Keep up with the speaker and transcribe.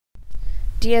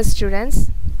Dear students,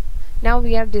 now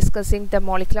we are discussing the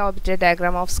molecular orbital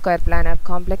diagram of square planar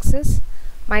complexes.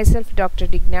 Myself Dr.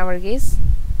 Digna Varghese.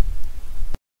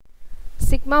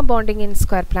 Sigma bonding in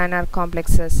square planar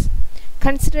complexes.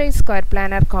 Consider square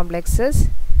planar complexes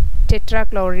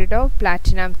tetrachloride of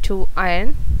platinum 2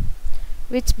 ion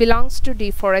which belongs to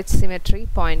D4H symmetry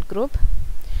point group.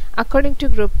 According to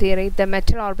group theory, the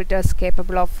metal orbitals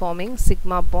capable of forming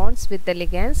sigma bonds with the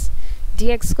ligands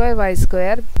dx square y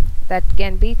square that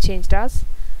can be changed as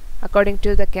according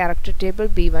to the character table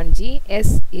B1G,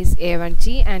 S is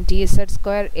A1G and dz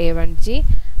square A1G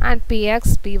and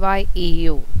Px Py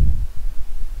EU.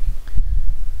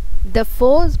 The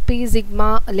four p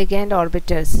sigma ligand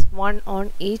orbitals, one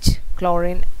on each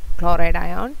chloride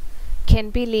ion, can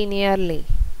be linearly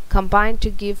combined to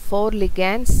give four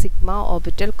ligand sigma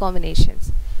orbital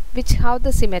combinations which have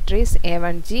the symmetries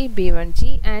A1G,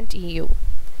 B1G and EU.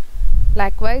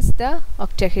 Likewise, the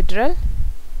octahedral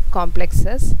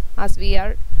complexes, as we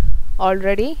are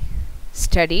already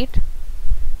studied,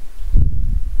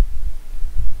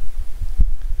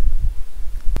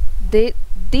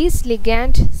 these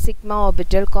ligand sigma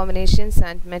orbital combinations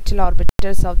and metal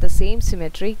orbitals of the same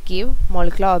symmetry give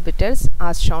molecular orbitals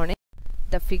as shown in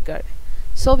the figure.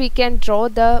 So we can draw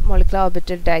the molecular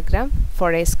orbital diagram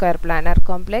for a square planar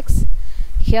complex.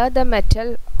 Here the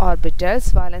metal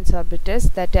orbitals, valence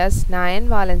orbitals, that is 9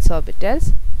 valence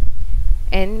orbitals,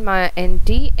 n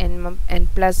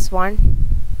plus 1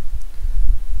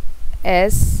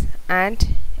 s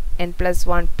and n plus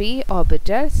 1 p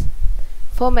orbitals.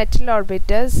 For metal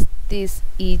orbitals, these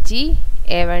Eg,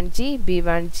 A1G,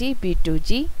 B1G,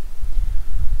 B2G.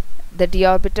 The d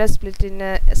orbitals split in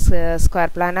square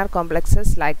planar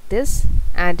complexes like this,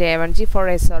 and A1G for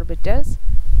s orbitals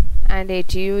and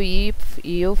ATU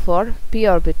EU for p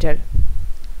orbital.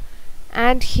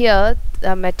 And here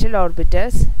the metal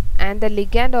orbitals and the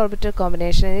ligand orbital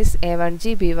combination is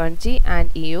A1G, B1G and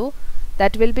EU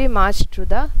that will be matched with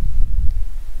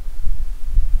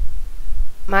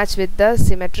the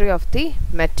symmetry of the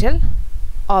metal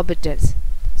orbitals.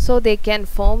 So they can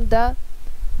form the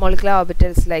molecular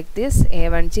orbitals like this: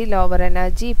 A1G lower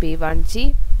energy,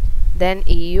 B1G, then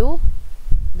EU,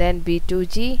 then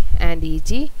B2G and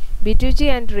EG. B2G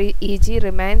and EG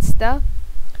remains the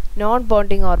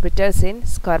non-bonding orbitals in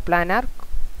square planar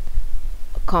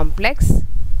complex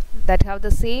that have the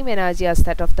same energy as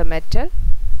that of the metal,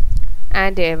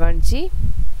 and A1G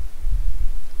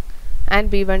and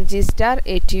B1G star,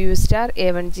 ATU star,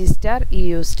 A1G star,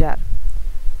 EU star.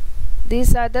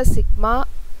 These are the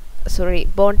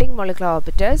bonding molecular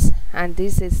orbitals, and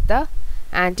this is the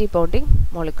anti-bonding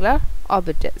molecular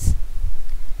orbitals.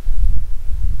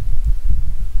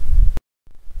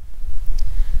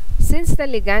 Since the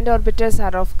ligand orbitals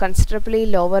are of considerably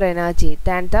lower energy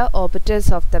than the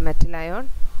orbitals of the metal ion,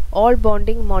 all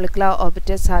bonding molecular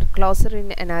orbitals are closer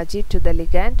in energy to the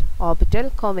ligand orbital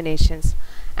combinations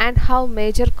and have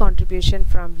major contribution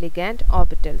from ligand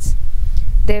orbitals.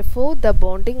 Therefore, the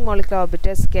bonding molecular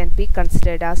orbitals can be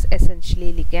considered as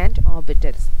essentially ligand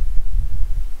orbitals.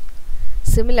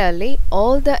 Similarly,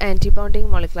 all the antibonding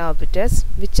molecular orbitals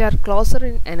which are closer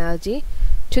in energy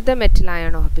to the metal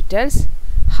ion orbitals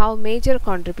have major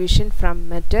contribution from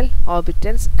metal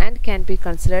orbitals and can be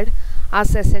considered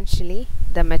as essentially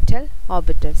the metal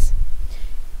orbitals.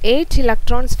 8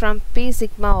 electrons from p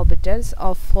sigma orbitals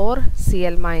of 4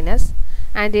 Cl minus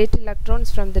and 8 electrons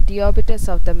from the d orbitals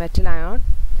of the metal ion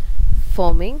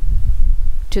forming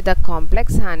to the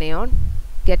complex anion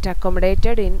get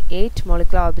accommodated in 8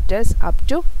 molecular orbitals up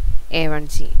to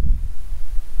A1G.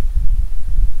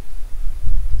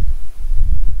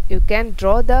 You can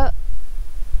draw the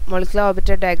molecular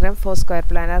orbital diagram for square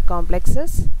planar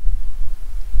complexes,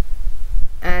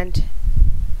 and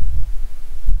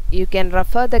you can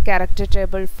refer the character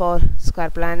table for square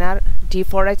planar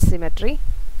D4H symmetry.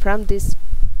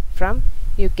 From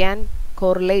you can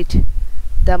correlate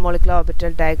the molecular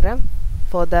orbital diagram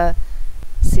for the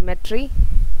symmetry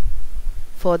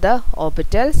for the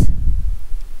orbitals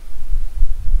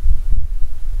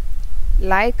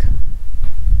like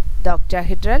the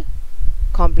octahedral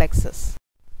complexes.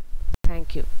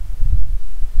 Thank you.